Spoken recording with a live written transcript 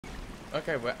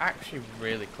Okay, we're actually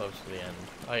really close to the end.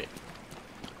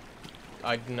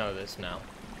 I know this now.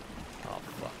 Oh,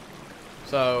 fuck.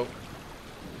 So,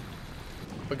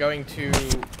 we're going to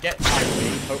get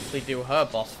Ivy, hopefully do her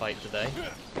boss fight today.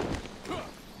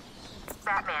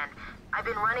 Batman, I've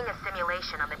been running a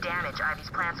simulation on the damage Ivy's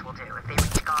plants will do if they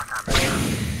reach Gotham.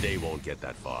 They won't get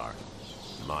that far.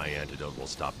 My antidote will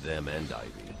stop them and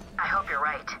Ivy. I hope you're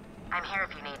right. I'm here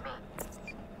if you need me.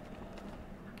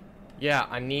 Yeah,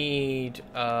 I need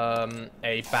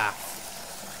a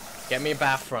bath. Get me a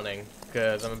bath running,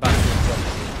 because I'm about to do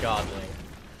some gardening.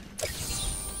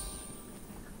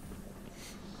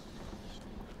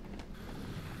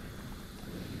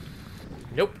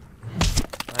 Nope.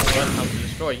 I've learned how to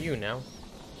destroy you now.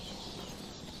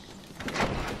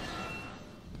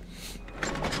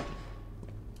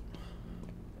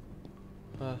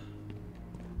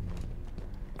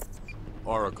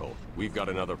 Oracle, we've got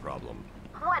another problem.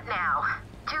 What now?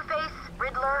 Two-Face?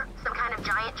 Riddler? Some kind of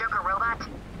giant Joker robot?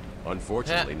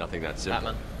 Unfortunately, nothing that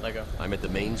simple. Batman, Lego. I'm at the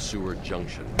main sewer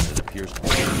junction, and it appears to be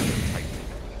Titan.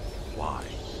 Why?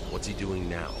 What's he doing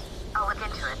now? I'll look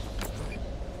into it.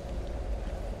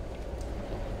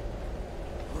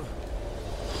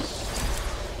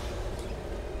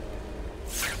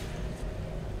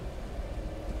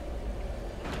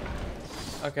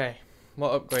 Okay,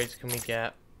 what upgrades can we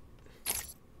get?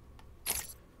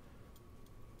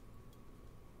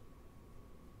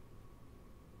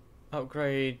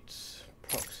 Upgrades,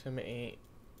 proximity.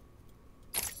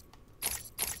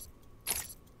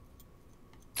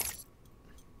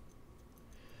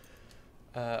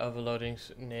 Overloading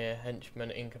near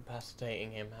henchman,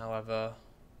 incapacitating him, however.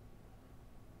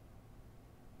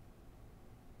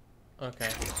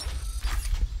 Okay.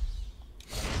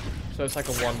 So it's like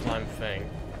a one-time thing.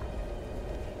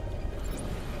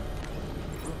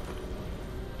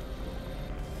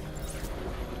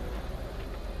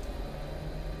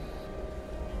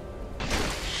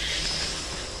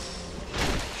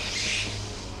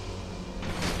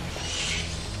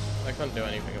 I couldn't do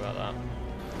anything about that.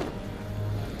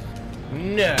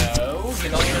 No,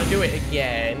 you're not gonna do it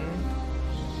again.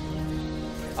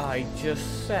 I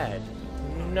just said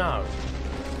no.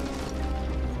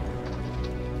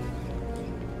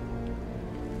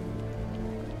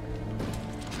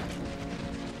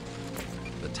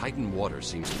 The Titan water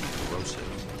seems to be corrosive,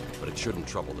 but it shouldn't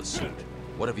trouble the suit.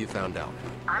 What have you found out?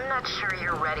 I'm not sure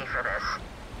you're ready for this.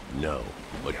 No,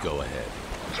 but go ahead.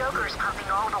 Joker's pumping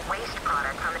all the waste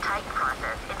product from the Titan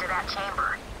process into that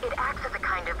chamber. It acts as a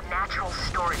kind of natural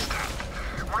storage tank.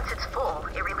 Once it's full,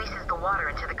 it releases the water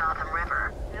into the Gotham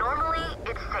River. Normally,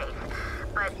 it's safe,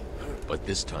 but... But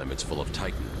this time it's full of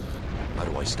Titan. How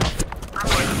do I stop it? I'm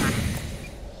working on it.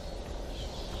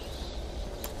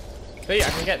 See, I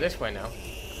can get this way now.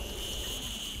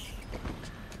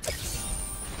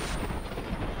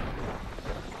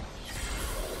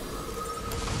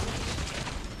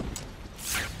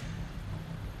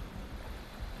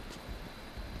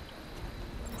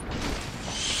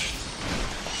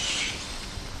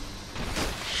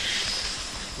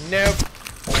 Nope.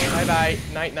 Bye bye.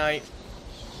 Night night.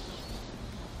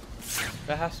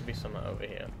 There has to be something over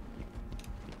here.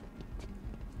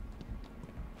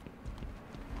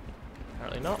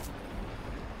 Apparently not.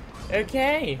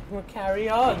 Okay, we'll carry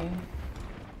on.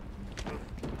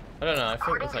 I don't know, I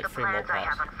think there's like 3 more According to the plans I parts.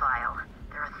 have on file,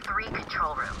 there are 3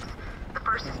 control rooms. The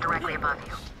first is directly above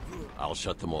you. I'll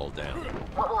shut them all down.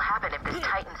 What will happen if this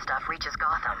Titan stuff reaches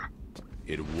Gotham?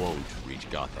 It won't reach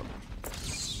Gotham.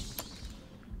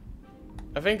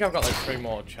 I think I've got like 3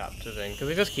 more chapters in, because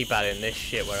they just keep adding this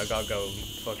shit where I gotta go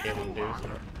fucking and do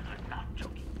something. I'm not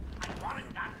joking. I want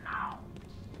it done now.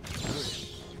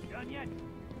 Done yet?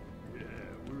 Yeah,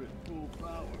 we're at full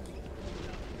power.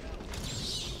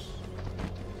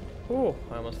 Ooh,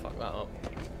 I almost fucked that up.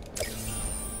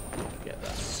 Get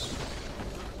that.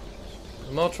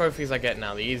 The more trophies I get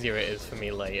now, the easier it is for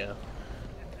me later.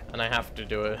 And I have to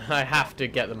do it. I have to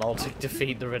get them all to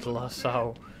defeat the Riddler,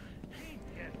 so...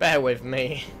 bear with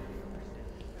me.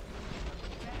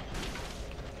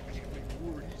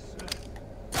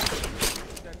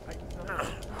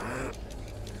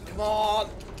 Come on!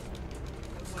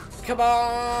 Come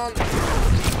on!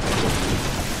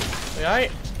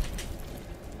 Alright?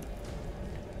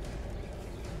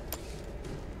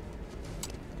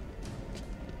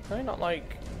 Can I not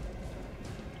like...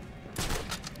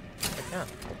 I can.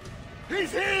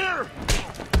 He's here!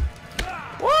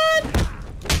 What?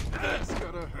 That's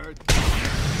gonna hurt.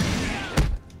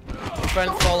 My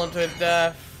friend's fallen to his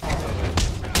death.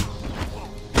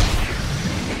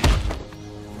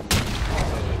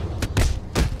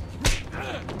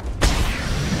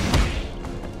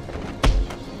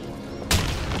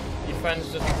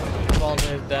 friends just fallen to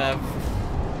his death.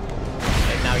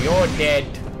 And now you're dead.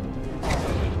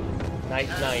 Night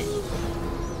night.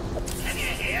 Can you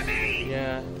hear me?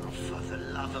 Yeah. Oh, for the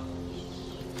love of...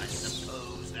 I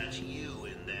suppose that's you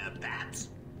in there, Bat.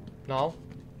 No?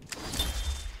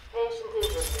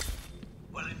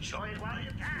 Well, enjoy it while you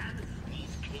can.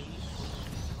 He's key.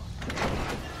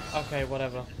 Okay,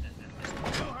 whatever.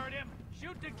 You heard him.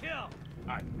 Shoot to kill.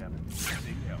 I never did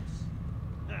anything else.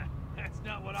 That's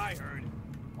not what I heard.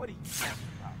 What are you talking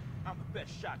about? I'm the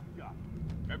best shot you got.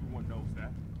 Everyone knows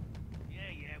that.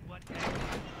 Yeah, whatever.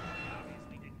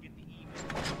 Obviously didn't get the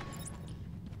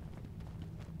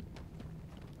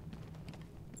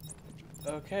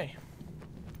email. Okay.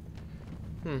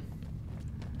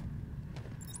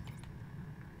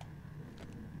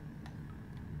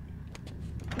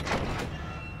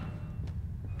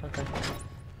 Okay.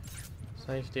 So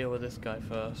I need to deal with this guy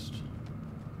first.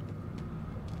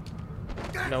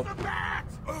 Nope.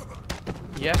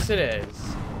 Yes, it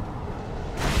is.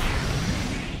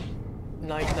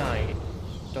 Night night.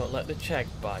 Don't let the check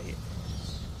bite.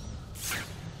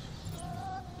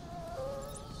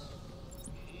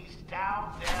 He's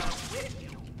down there with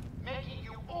you, making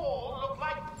you all look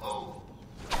like fools.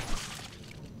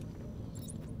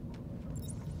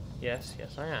 Yes,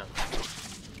 I am.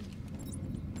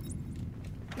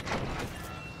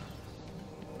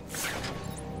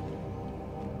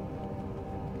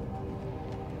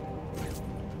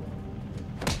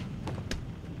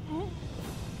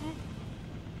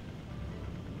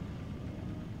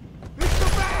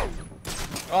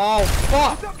 Oh,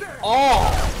 fuck! Oh!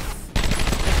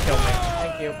 Just kill me.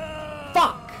 Thank you.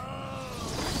 Fuck!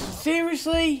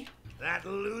 Seriously? That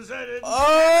loser didn't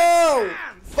Oh! stand a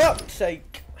chance. Fuck's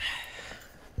sake.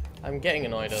 I'm getting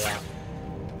annoyed at that.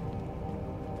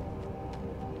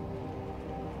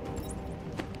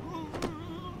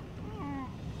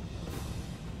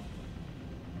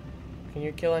 Can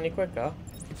you kill any quicker?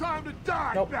 Time to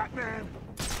die, Nope. Batman!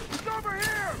 He's over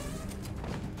here!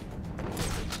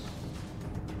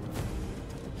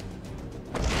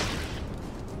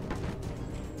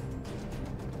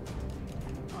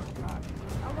 Oh, God.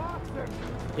 I lost him!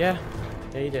 Yeah,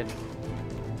 you did.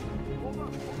 Hold on,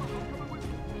 I'm coming with you.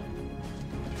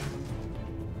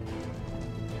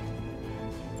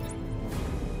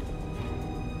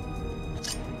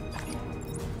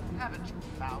 Haven't you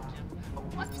found him?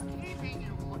 What's keeping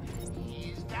you?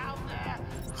 He's down there.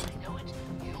 I know it.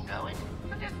 You know it.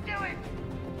 So just do it.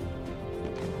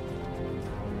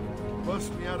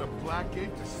 Bust me out of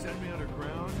Blackgate to send me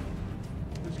underground?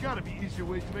 There's gotta be easier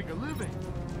ways to make a living.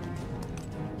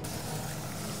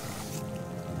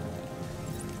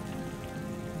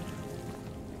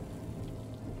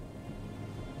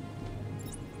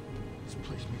 This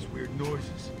place makes weird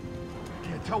noises.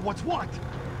 Can't tell what's what!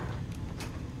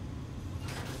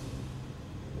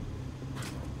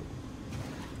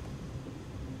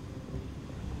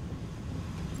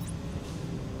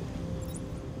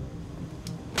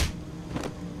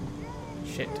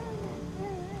 Shit. I'm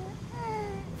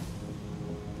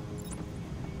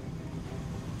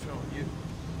telling you,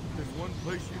 if there's one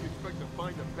place you'd expect to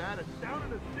find a bat, it's down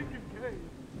in a stinking cave.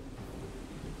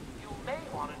 You may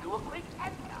want to do a quick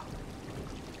head count.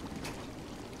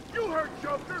 You heard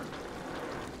Joker!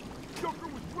 Joker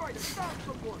was right, I found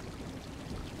someone!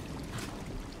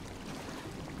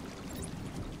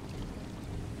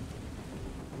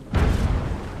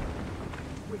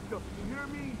 Wake up, you hear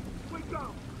me? Wake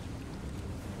up!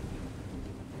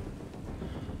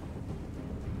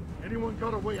 Anyone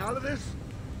got a way out of this?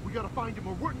 We gotta find him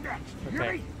or we're next, you hear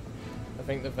Okay. me? I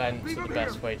think the vents Leave are the him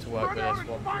best here. way to work Run with out this and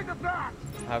one. find the bat!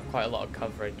 I have quite a lot of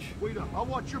coverage. Wait up, I'll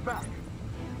watch your back.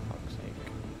 For fuck's sake.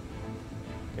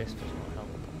 This does not help.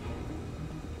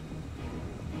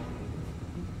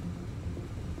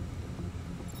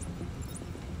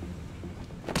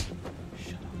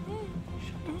 Shut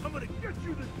up. I'm gonna get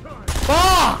you this time!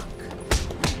 Fuck!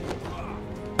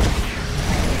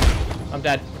 I'm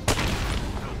dead.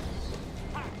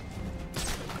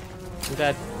 I'm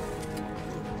dead.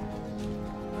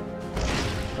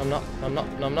 No, I'm not. No, I'm not.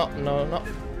 No, I'm not. No, I'm not.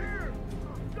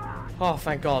 Oh,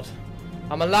 thank God.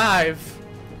 I'm alive!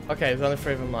 Okay, there's only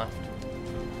 3 of them left.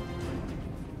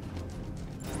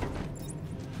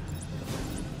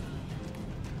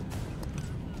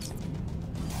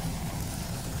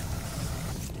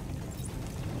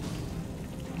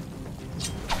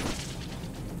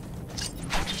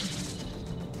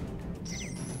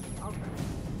 Okay,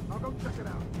 I'll go check it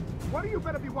out. One of you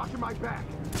better be watching my back.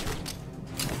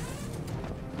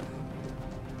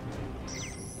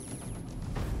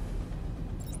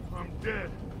 I'm dead.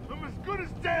 I'm as good as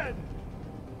dead.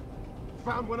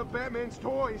 Found one of Batman's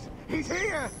toys. He's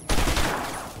here!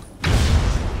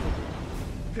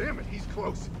 Damn it, he's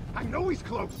close. I know he's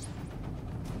close.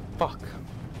 Fuck.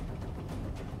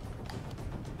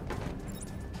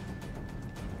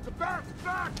 The Bat's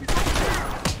back! He's over here!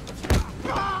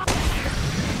 Ah!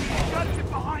 Gotta get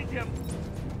behind him!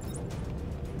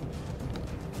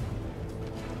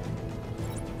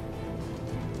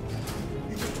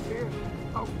 He's just here.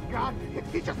 Oh, God,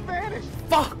 he just vanished!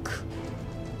 Fuck!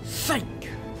 Sake!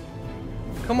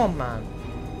 Come on, man.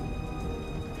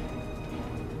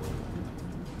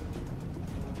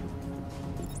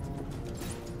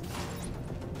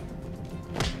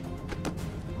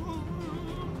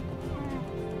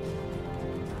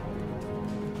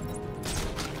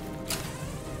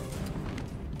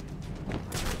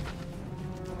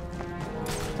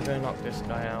 I'm gonna knock this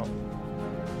guy out.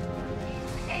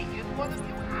 Taking one of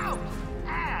you out,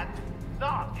 and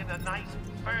not in a nice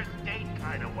first date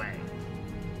kind of way.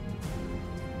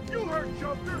 You heard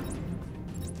Joker!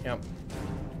 Yep.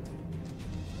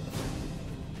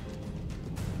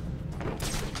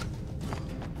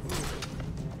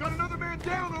 Got another man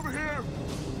down over here!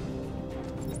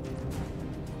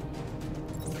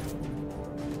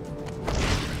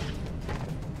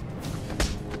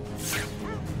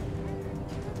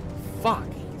 Fuck,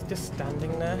 he's just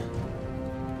standing there.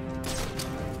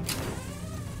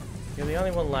 You're the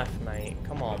only one left, mate.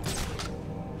 Come on.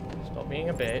 Stop being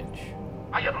a bitch.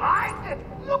 Are you blind?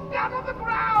 Look down on the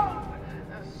ground!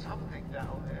 There's something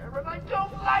down there, and I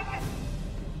don't like it!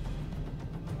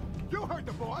 You heard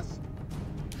the boss!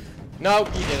 No,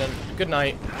 you didn't. Good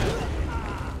night.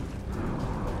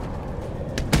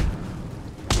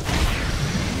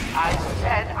 I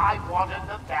said I wanted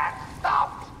the bat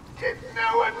stopped! Did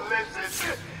no one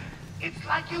listen? It's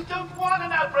like you don't want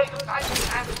an outbreak of tiny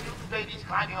and mutant babies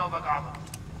climbing over Gotham.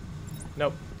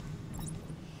 Nope.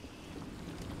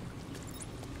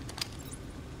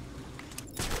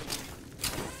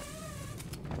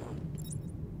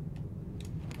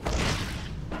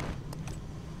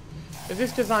 Is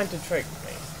this designed to trick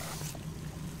me?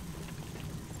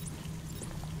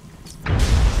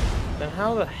 Then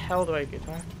how the hell do I get?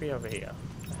 Do I have to be over here?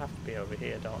 I have to be over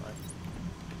here, don't I?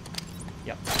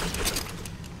 Yep.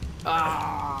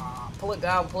 Ah! Pull it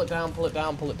down, pull it down, pull it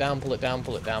down, pull it down, pull it down,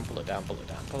 pull it down, pull it down, pull it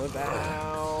down, pull it down.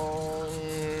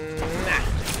 Nah.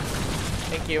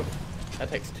 Thank you. That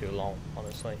takes too long,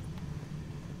 honestly.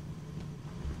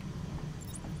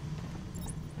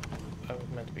 I was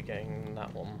meant to be getting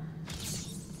that one.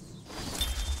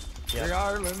 Yep. The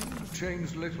island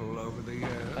changed little over the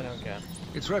years. I don't care.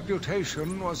 Its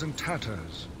reputation was in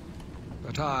tatters,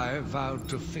 but I vowed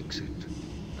to fix it.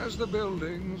 As the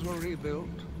buildings were rebuilt,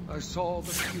 I saw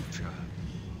the future.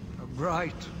 A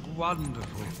bright,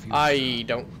 wonderful future. I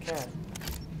don't care.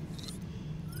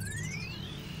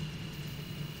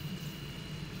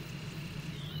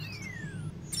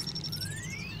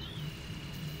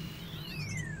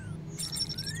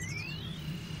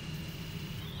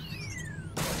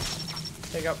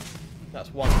 There you go.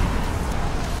 That's one.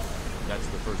 That's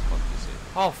the first one you see.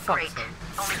 Oh, fuck. Great.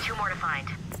 Only 2 more to find.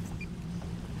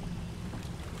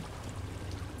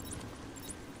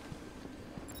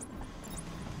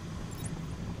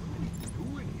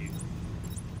 Who in here?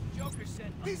 Joker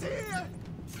said... He's here!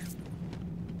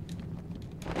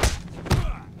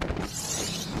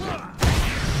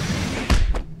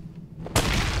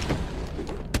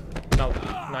 No,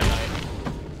 night.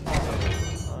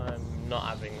 I'm not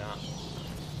having that.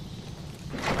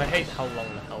 I hate how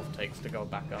long the health takes to go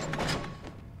back up.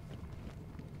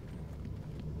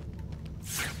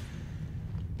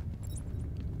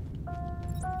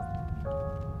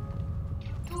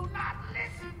 Do not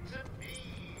listen to me.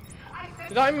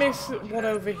 Did I miss one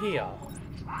over here?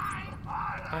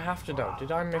 I have to know.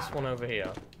 Did I miss one over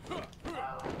here?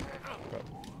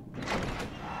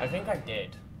 I think I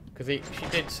did. Because she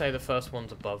did say the first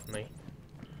one's above me.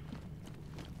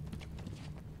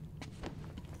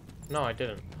 No, I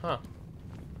didn't. Huh.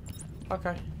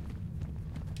 Okay.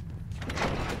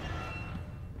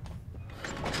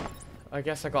 I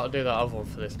guess I gotta do that other one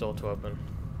for this door to open.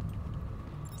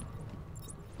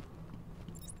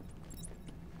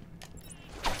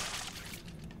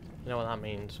 You know what that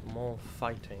means? More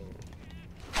fighting.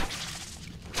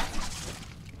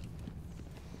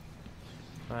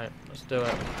 Right, let's do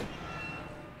it.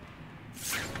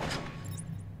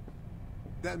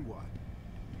 Then what?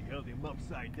 He held him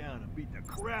upside down and beat the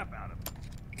crap out of him.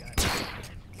 Got it.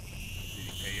 Did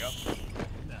he pay up?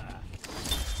 Nah.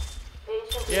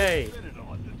 Yay! Spin it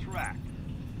on the track.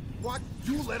 What?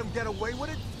 You let him get away with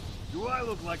it? Do I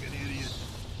look like an idiot?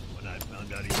 When I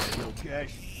found out he had no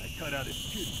cash, I cut out his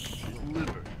kidney, his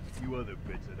liver. few other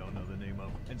bits I don't know the name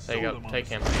of. And There you sold go. them on Take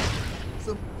the him.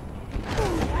 Some...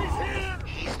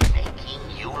 He's making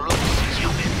you look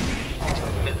stupid.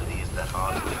 Admittedly, it's that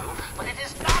hard to do, but it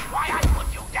is not why I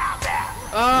put you down there.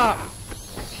 Ah!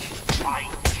 He's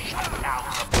trying to shut down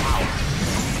the power.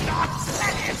 Not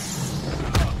let him.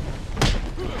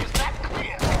 Is that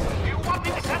clear? Do you want me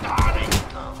to send Harley?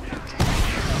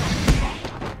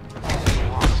 You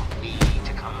want me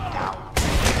to come down?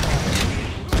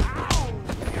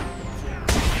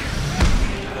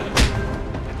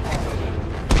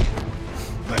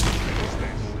 Let's finish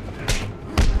this.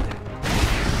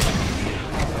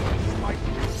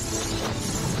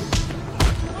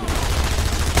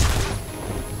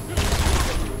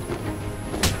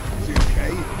 Is he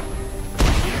okay?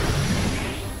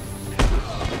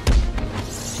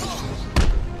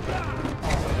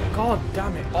 God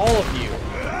damn it, all of you.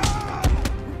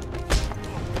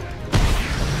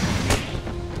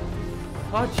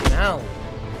 Fudging hell.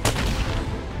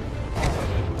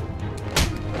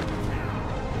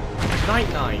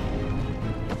 Night.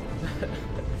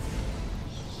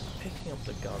 Picking up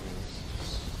the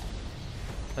guns.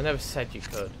 I never said you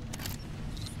could.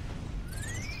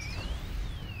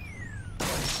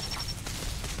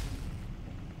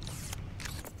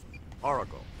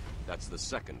 Oracle. That's the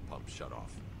second pump shut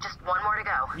off. Just one more to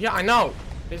go. Yeah, I know.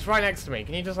 It's right next to me.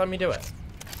 Can you just let me do it?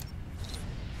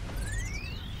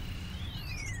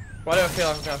 Why do I feel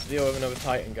like I'm gonna have to deal with another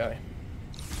Titan guy?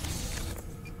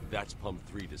 That's pump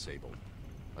 3 disabled.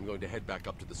 I'm going to head back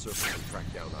up to the surface and track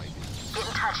down Ivy. Get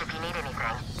in touch if you need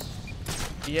anything.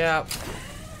 Yeah.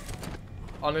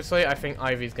 Honestly, I think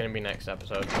Ivy's gonna be next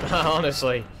episode.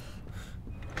 Honestly.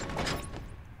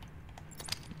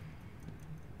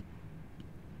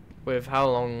 With how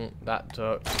long that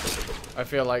took, I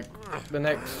feel like the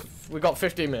next... We got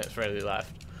 15 minutes really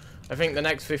left. I think the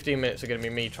next 15 minutes are gonna be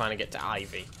me trying to get to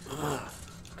Ivy.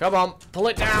 Come on, pull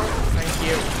it down. Thank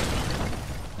you.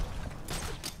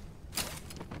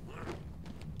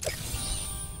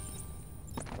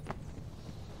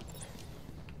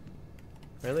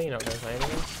 Really? You're not gonna say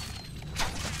anything?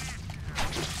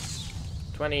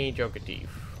 20 Joker Thief.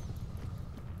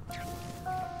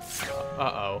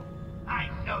 Uh-oh. I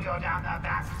know you're down there,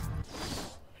 Bat.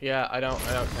 Yeah, I don't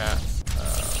care.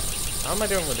 How am I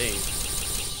doing with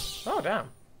these? Oh, damn.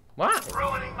 Wow.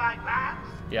 Ruining my plans?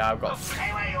 Yeah, I've got...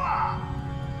 Stay where you are.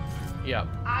 Yep.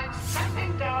 I'm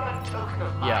sending down a token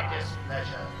of my Yeah.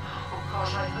 displeasure. Oh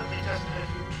gosh, I hope it doesn't hurt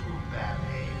you too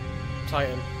badly.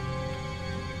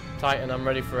 Titan, I'm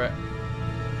ready for it.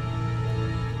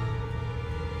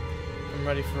 I'm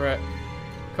ready for it.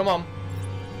 Come on.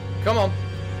 Come on.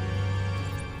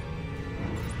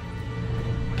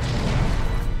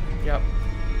 Yep.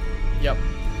 Yep.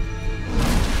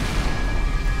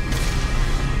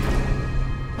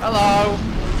 Hello.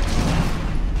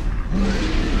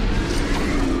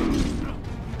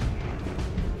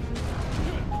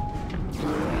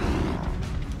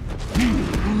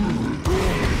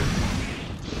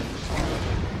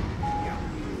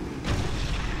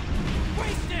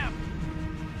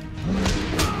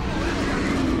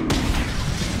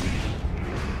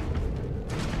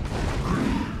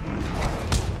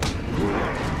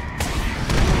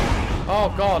 Oh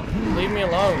God, leave me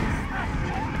alone.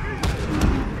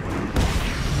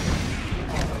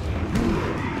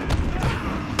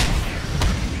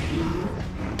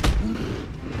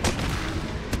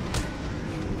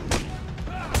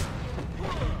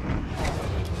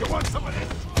 You want some of this?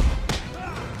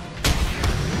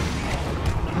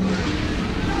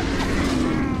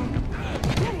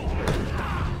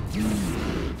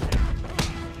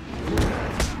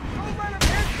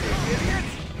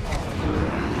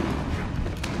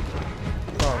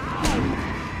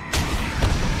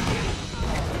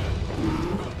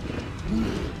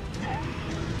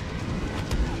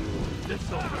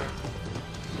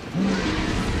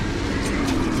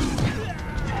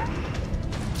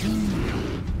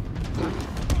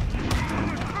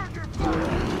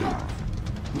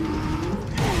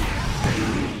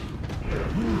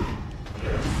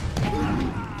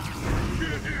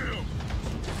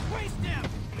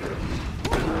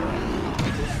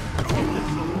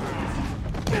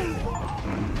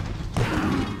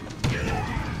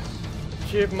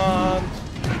 Achievement.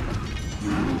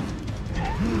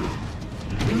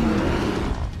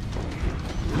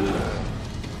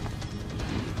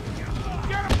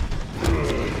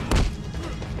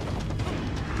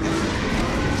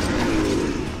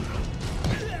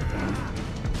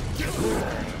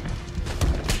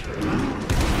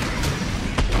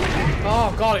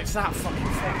 Oh God, it's that fucking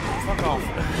thing. Fuck off.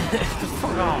 Just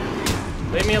fuck off.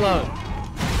 Leave me alone.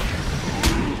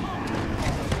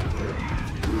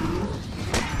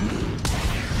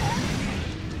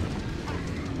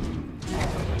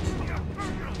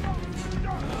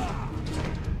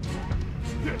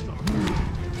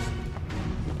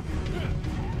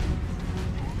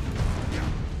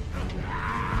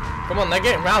 Come on, they're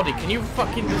getting rowdy. Can you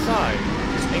fucking decide?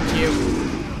 Thank you.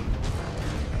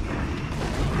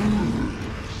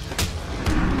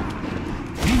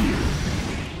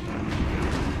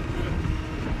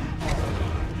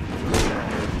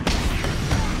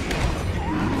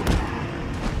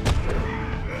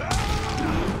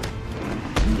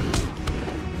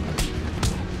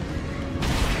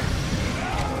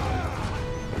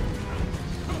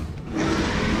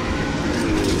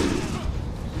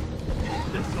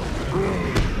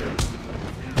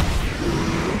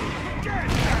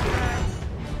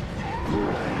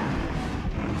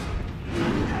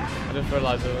 I just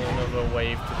realised there's another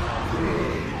wave to come.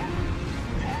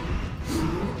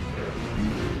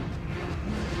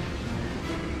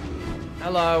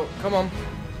 Hello, come on.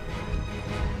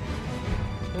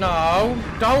 No,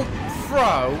 don't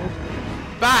throw.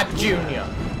 Bad, Junior.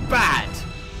 Bad.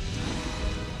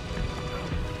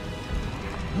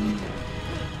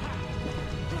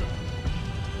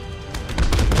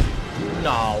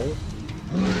 No.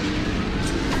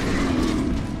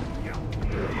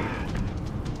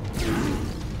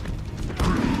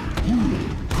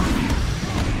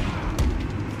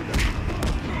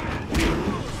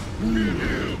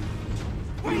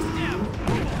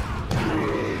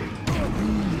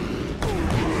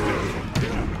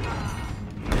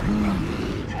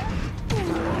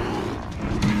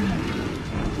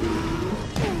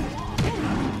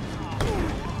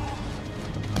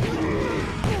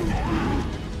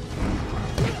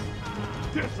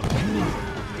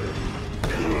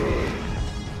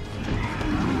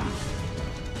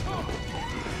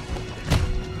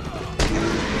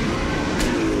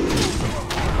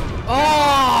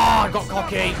 Oh, I got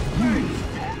cocky.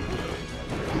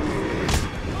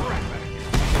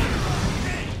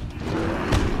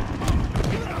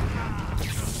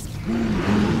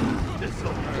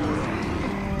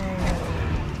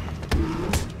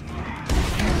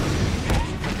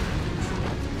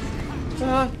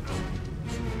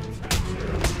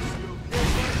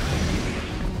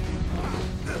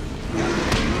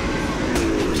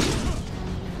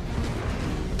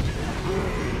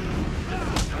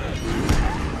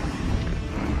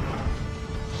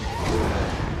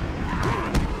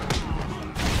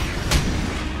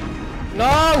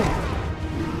 No!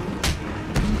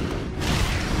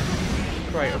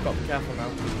 Great, I've got to be careful now.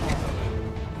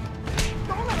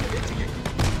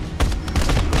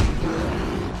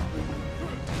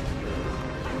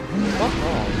 Fuck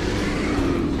off.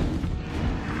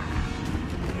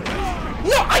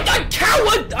 No, I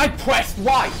coward! I pressed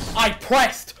Y! I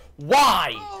pressed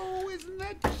Y! Oh, isn't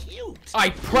that cute?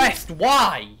 I pressed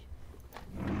Y!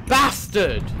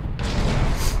 Bastard!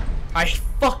 I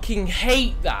fucking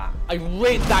hate that.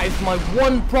 That is my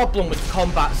one problem with the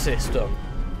combat system.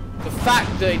 The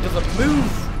fact that it doesn't move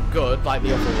good like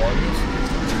the other ones,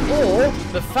 or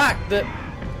the fact that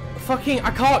fucking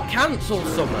I can't cancel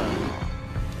something.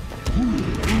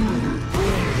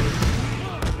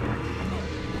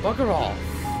 Bugger off.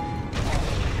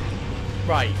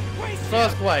 Right,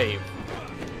 first wave.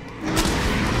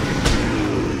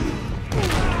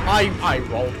 I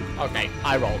rolled. Okay,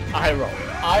 I rolled.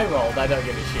 I don't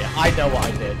give a shit. I know what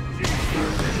I did.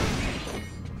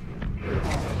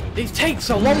 These take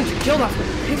so long to kill, that's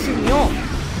pissing me off.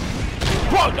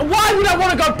 Bro, why would I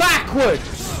want to go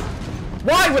backwards?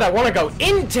 Why would I want to go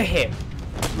into him?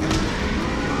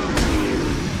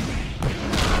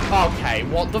 Okay,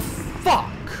 what the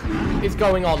fuck is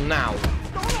going on now?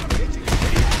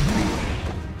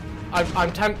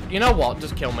 I'm tempted. You know what?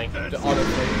 Just kill me.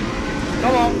 Honestly.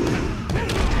 Come on.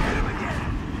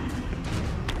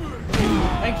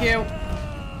 Thank you.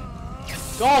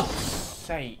 God's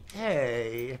sake.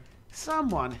 Hey,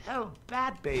 someone help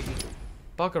Bat Baby.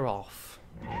 Bugger off.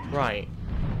 Right.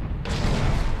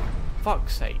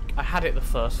 Fuck's sake. I had it the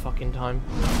first fucking time.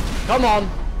 Come on.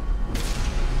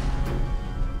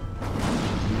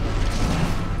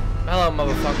 Hello,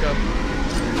 motherfucker.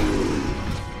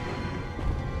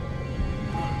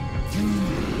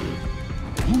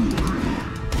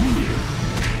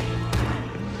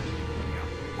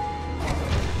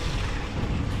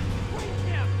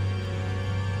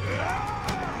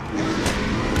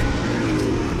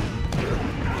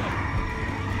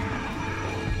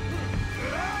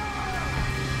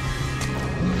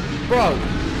 Bro.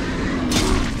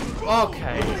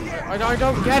 Okay. I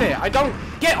don't get it. I don't...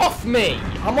 Get off me!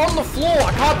 I'm on the floor.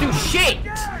 I can't do shit!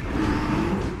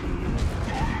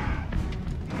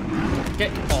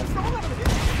 Get off.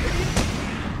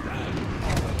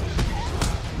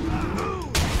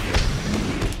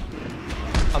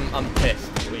 I'm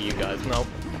pissed with you guys. No.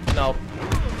 No.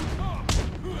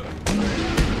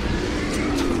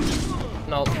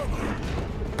 No.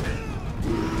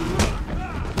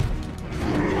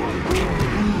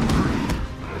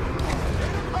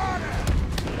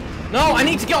 I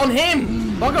need to get on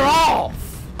him! Bugger off!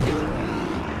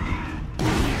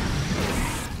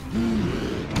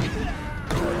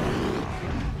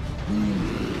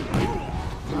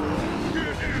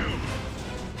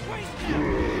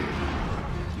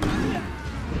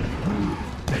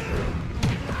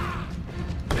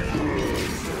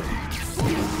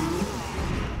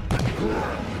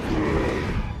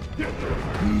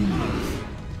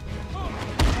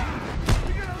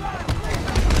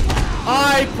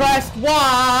 I pressed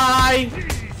Y!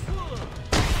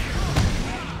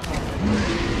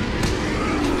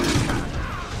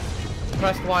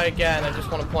 Pressed Y again, I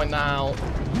just want to point that out.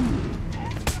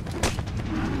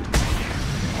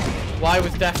 Y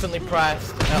was definitely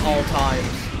pressed at all times.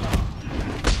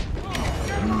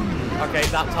 Okay,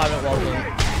 that time it wasn't.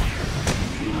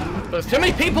 But there's too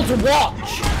many people to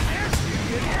watch!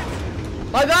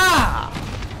 Like that!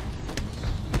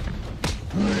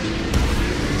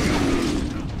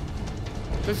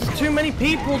 There's just too many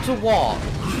people to watch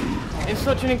in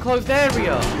such an enclosed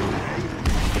area.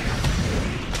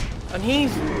 And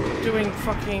he's doing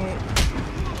fucking...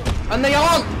 And they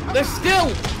aren't! They're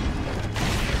still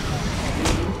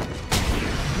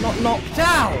not knocked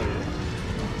out!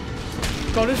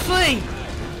 Go to sleep!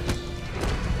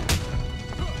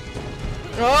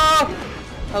 Oh!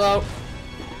 Hello.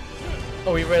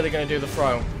 Are we really gonna do the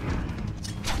throw?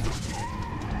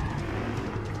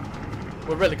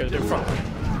 We're really gonna do the throw.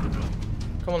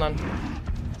 Come on then.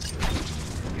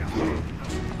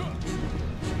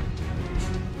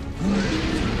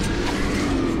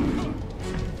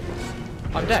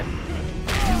 I'm dead.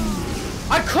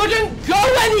 I couldn't go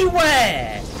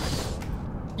anywhere!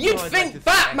 You'd think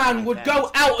Batman would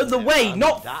go out of the way,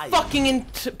 not fucking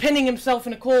pinning himself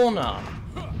in a corner.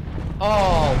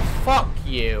 Oh, fuck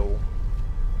you.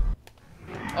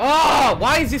 Oh,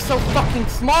 why is this so fucking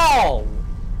small?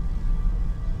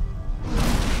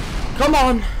 Come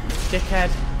on, dickhead.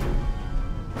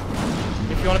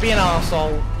 If you want to be an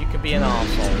arsehole, you can be an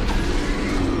arsehole.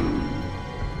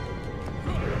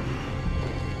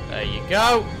 There you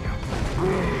go.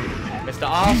 Mr.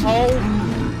 Arsehole,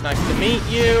 nice to meet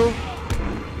you.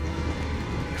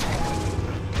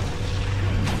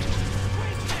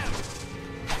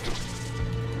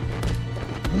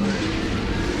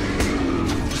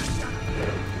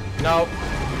 No.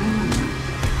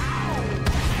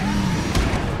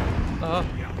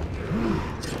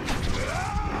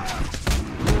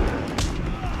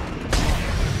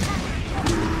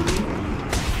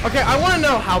 Okay, I want to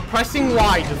know how pressing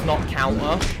Y does not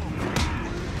counter.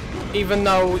 Even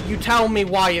though you tell me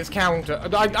Y is counter.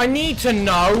 I need to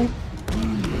know.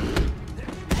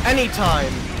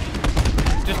 Anytime.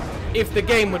 Just, if the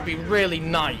game would be really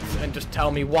nice and just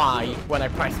tell me why, when I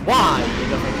press Y, it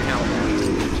doesn't counter.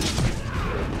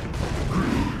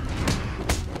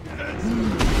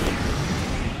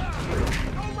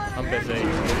 I'm busy.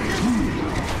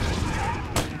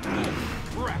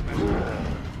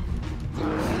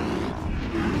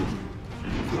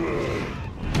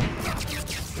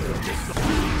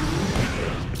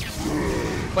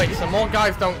 Wait, so more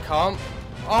guys don't come?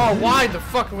 Oh, why the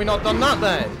fuck have we not done that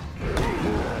then?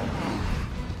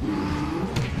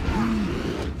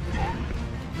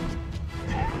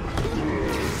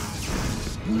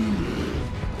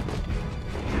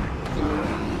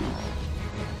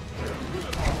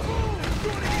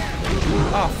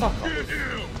 Oh, fuck off.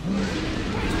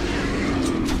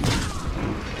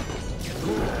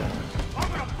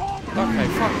 Okay,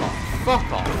 fuck off.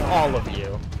 Fuck off, all of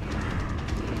you.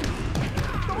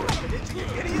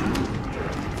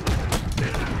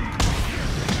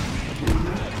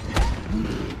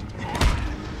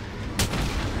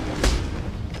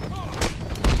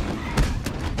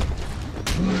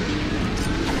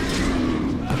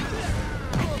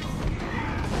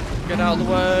 Get out of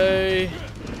the way.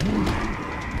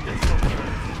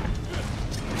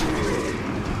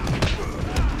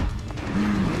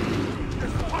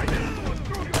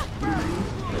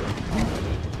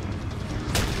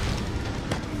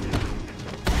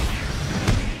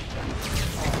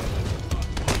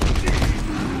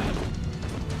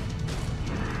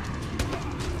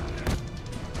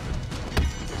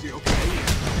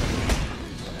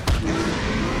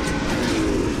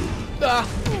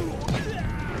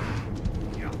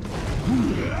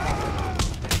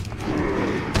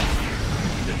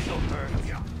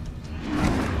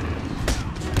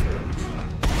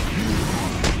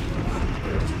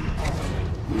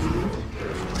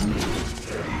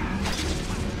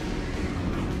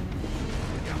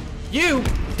 You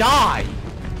die!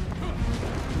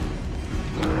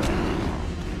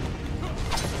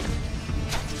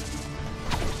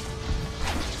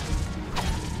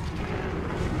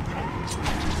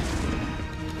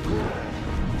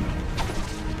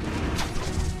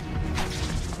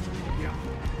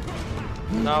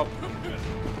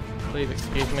 Please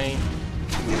excuse me.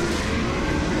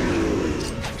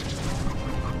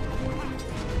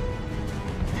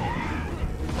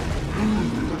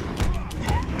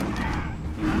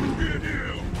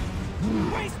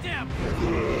 Waste him!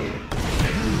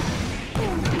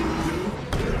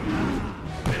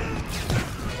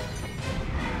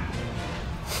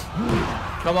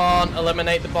 Come on,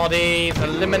 eliminate the bodies,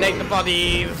 eliminate the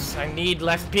bodies. I need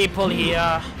less people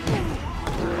here.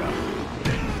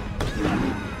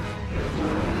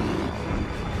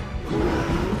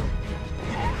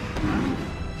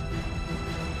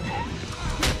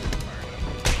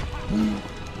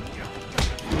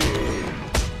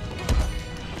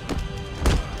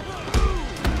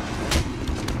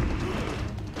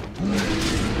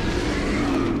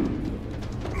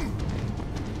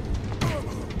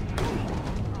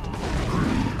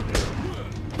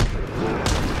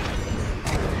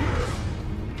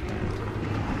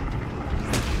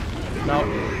 No.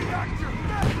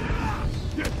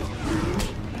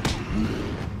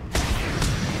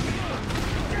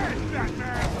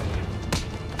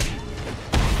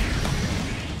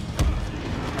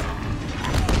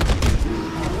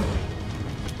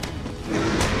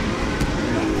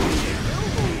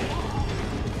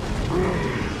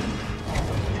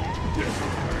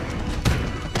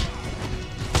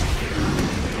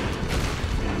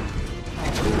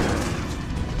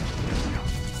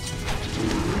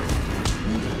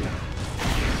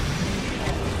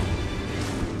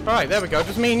 Alright, there we go.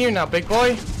 Just me and you now, big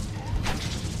boy.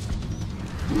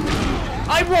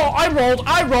 I rolled.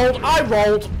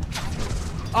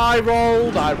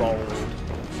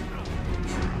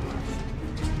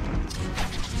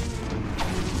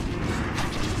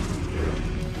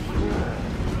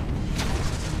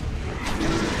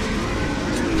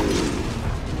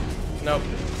 Nope.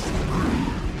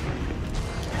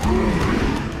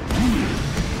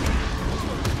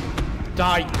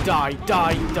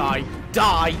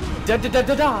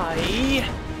 Die.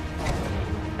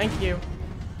 Thank you.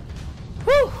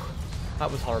 Whew. That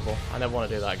was horrible. I never want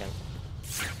to do that again.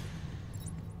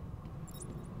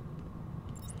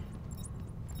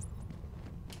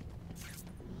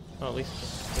 Well, at least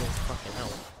it's doing fucking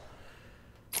hell.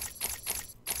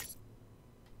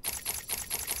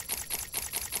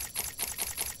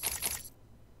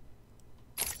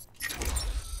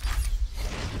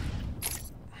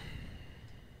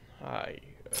 I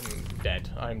am dead.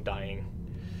 I'm dying.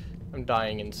 I'm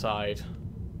dying inside.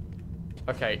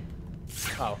 Okay.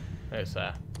 Oh, it's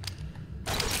there.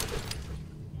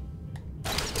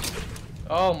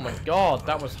 Oh my god,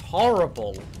 that was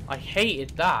horrible. I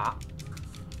hated that.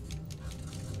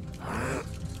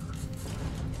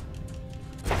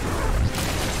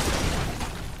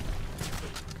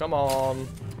 Come on.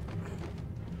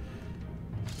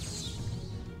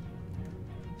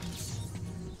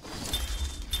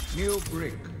 New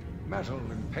brick, metal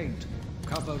and paint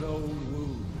covered old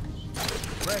wounds.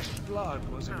 Fresh blood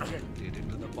was injected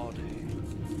into the body.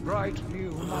 Bright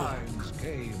new minds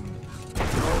came.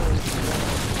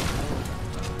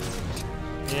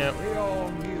 Yep. We all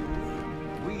knew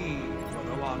we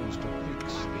were the ones to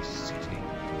fix this city,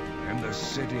 and the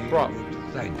city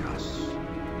would thank us.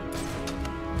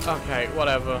 Okay,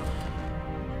 whatever.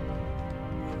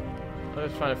 I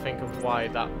was trying to think of why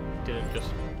that didn't just...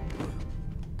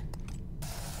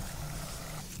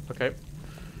 Okay.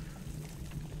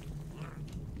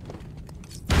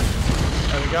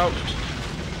 There we go.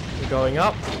 We're going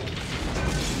up.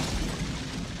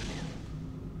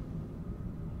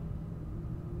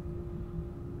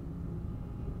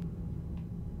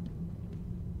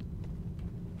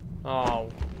 Oh.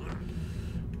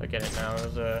 I get it now.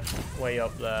 There's a way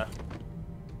up there.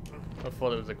 I thought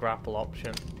there was a grapple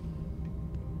option.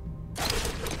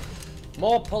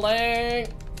 More pulling!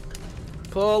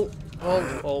 Pull!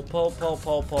 Pull.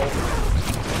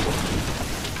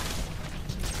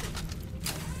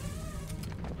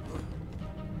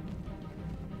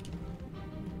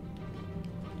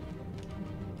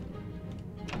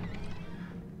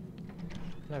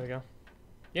 There we go.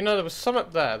 You know, there was some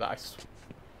up there that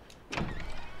there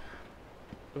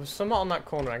was some on that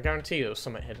corner. I guarantee you there was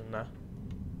something hidden there.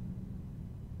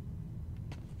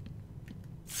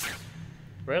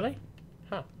 Really?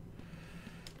 Huh.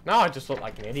 Now I just look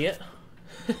like an idiot.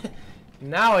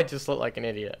 Now I just look like an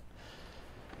idiot.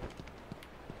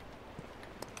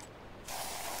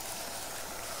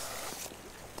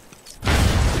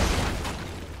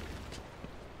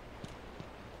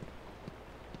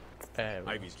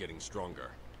 Ivy's getting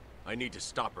stronger. I need to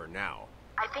stop her now.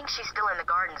 I think she's still in the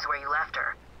gardens where you left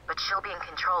her, but she'll be in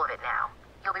control of it now.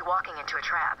 You'll be walking into a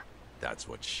trap. That's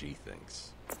what she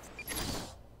thinks.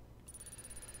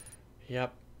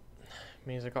 Yep.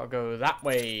 Means I gotta go that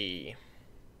way.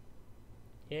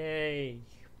 Yay.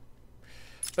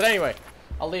 But anyway,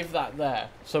 I'll leave that there.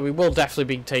 So we will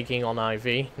definitely be taking on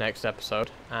IV next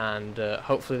episode. And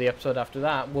hopefully the episode after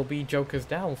that will be Joker's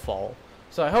downfall.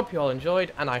 So I hope you all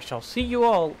enjoyed, and I shall see you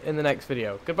all in the next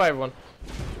video. Goodbye, everyone.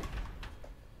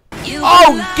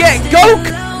 Oh, get Goke!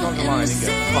 I'm not gonna lie, I didn't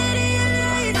get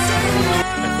fucking.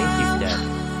 I think he's dead.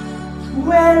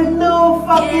 Well, no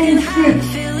fucking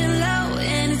shit!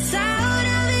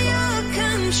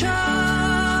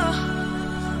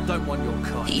 Don't want your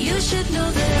car.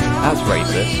 That's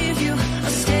racist.